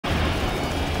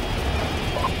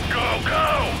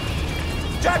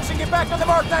Jackson, get back on the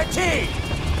Mark 19!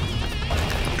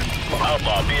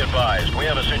 Outlaw, be advised. We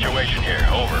have a situation here.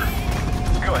 Over.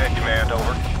 Go ahead, Command.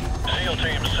 Over. SEAL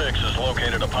Team 6 has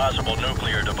located a possible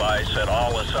nuclear device at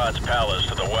Al-Assad's palace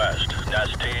to the west.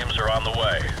 Nest teams are on the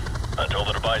way. Until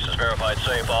the device is verified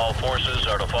safe, all forces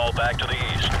are to fall back to the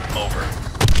east. Over.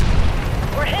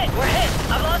 We're hit! We're hit!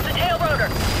 I've lost the tail rotor!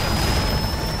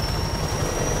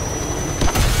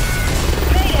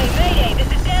 Mayday! Mayday!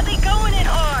 This is Deadly going in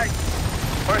hard!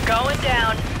 We're going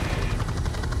down.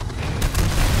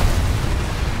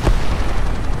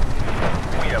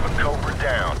 We have a Cobra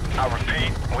down. I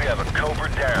repeat, we have a Cobra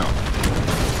down.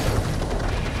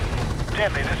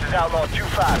 Deadly, this is Outlaw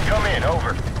 2-5. Come in,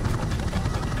 over.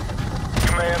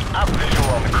 Command, I'm visual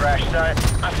on the crash site.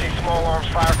 I see small arms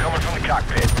fire coming from the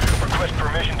cockpit. Request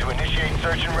permission to initiate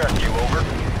search and rescue, over.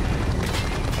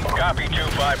 Copy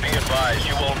 2-5, be advised.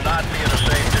 You will not be at a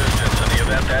safe distance in the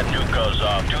event that nuke goes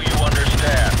off. Do you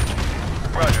understand?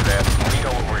 Roger that. We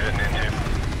know what we're heading into.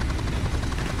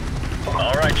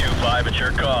 All right, 2-5, it's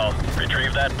your call.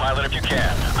 Retrieve that pilot if you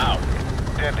can. Out.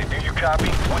 Deadly, do you copy?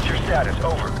 What's your status?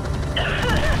 Over.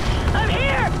 I'm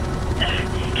here!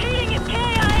 Heating is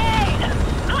KIA!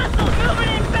 Hostiles moving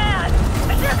in fast!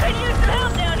 I sure could use some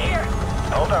help down here!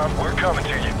 Hold on, we're coming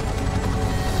to you.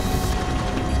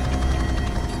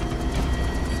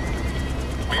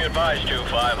 Be advised, 2-5.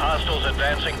 Hostiles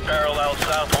advancing parallel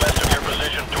southwest of your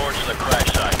position towards the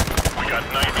crash site. We got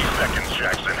 90 seconds,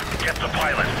 Jackson. Get the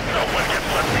pilot. No one gets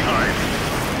left behind.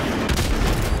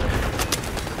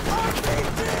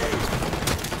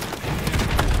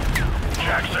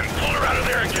 Jackson, pull her out of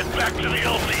there and get back to the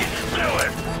LZ. Do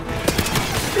it!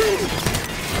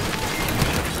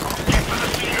 Get to the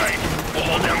C9. We'll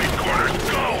hold down these corners.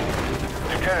 Go!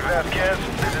 Lieutenant Vasquez,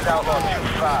 this is Outlaw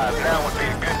 2-5. Now would be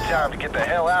a good time to get the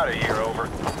hell out of here, over.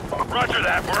 Roger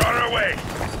that. We're on our way.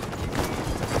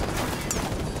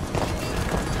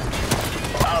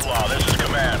 Outlaw, this is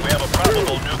Command. We have a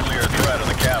probable nuclear threat in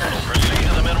the capital. Proceed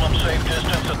to the minimum safe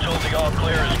distance until the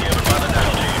all-clear is given by the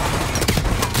Nest team.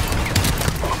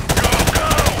 Go, go!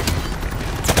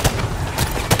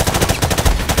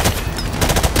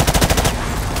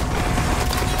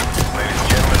 Ladies and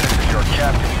gentlemen, this is your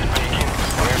captain speaking.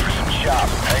 We're in for some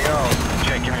chops. Hang on.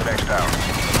 Check in your next hour.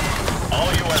 All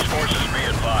U.S. forces be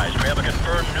advised. We have a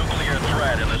confirmed nuclear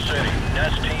threat in the city.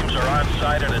 Nest teams are on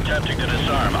site and attempting to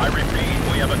disarm. I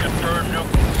repeat, we have a confirmed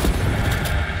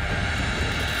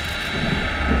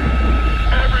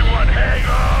Everyone, hang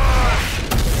on!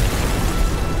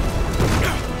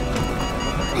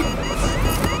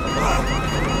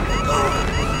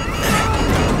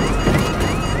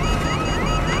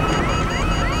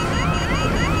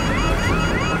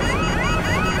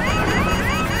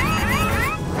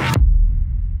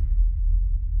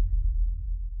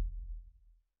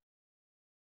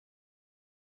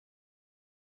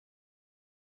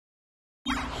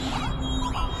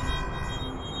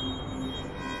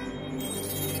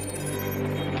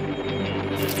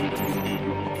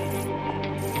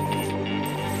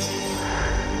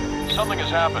 Something has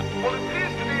happened. What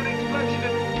appears to be an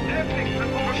explosion in everything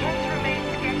proportion. Results remain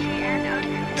sketchy and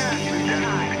unconfirmed at the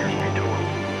time.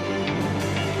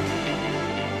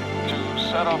 To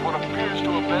set off what appears to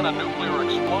have been a nuclear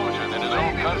explosion in his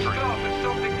own Maybe country. the start of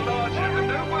something larger, and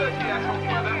no word yet on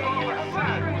whether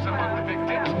Al-Assad was among the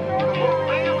victims, or what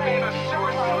may have been a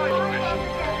suicidal mission.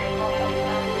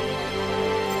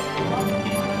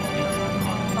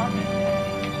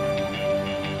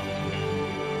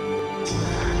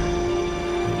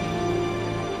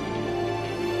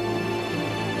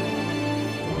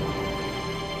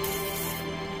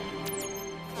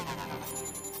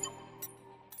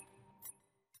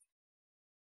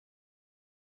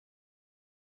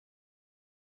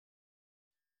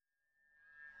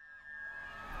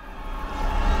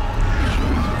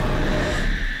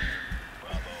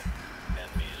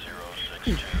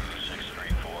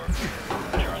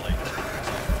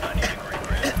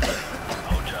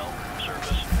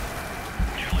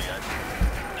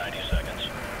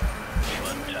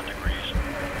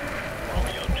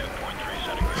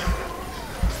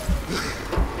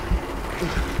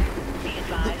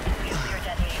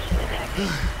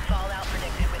 Fallout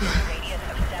predicted within a radius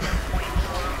of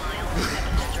 7.4 miles.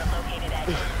 Epicenter located at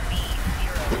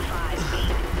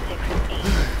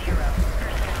B058680.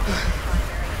 Personnel from the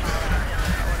primary fallout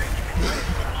zone ordered to commence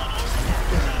immediate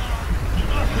evacuation.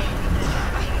 Communications system being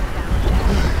established at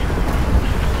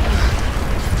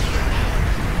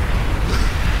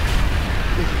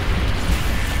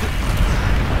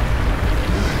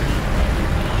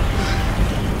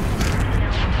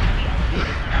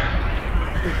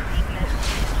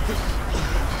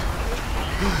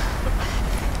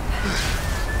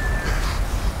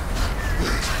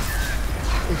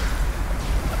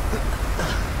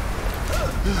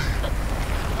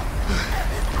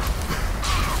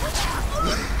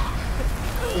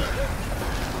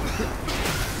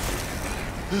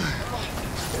Ugh.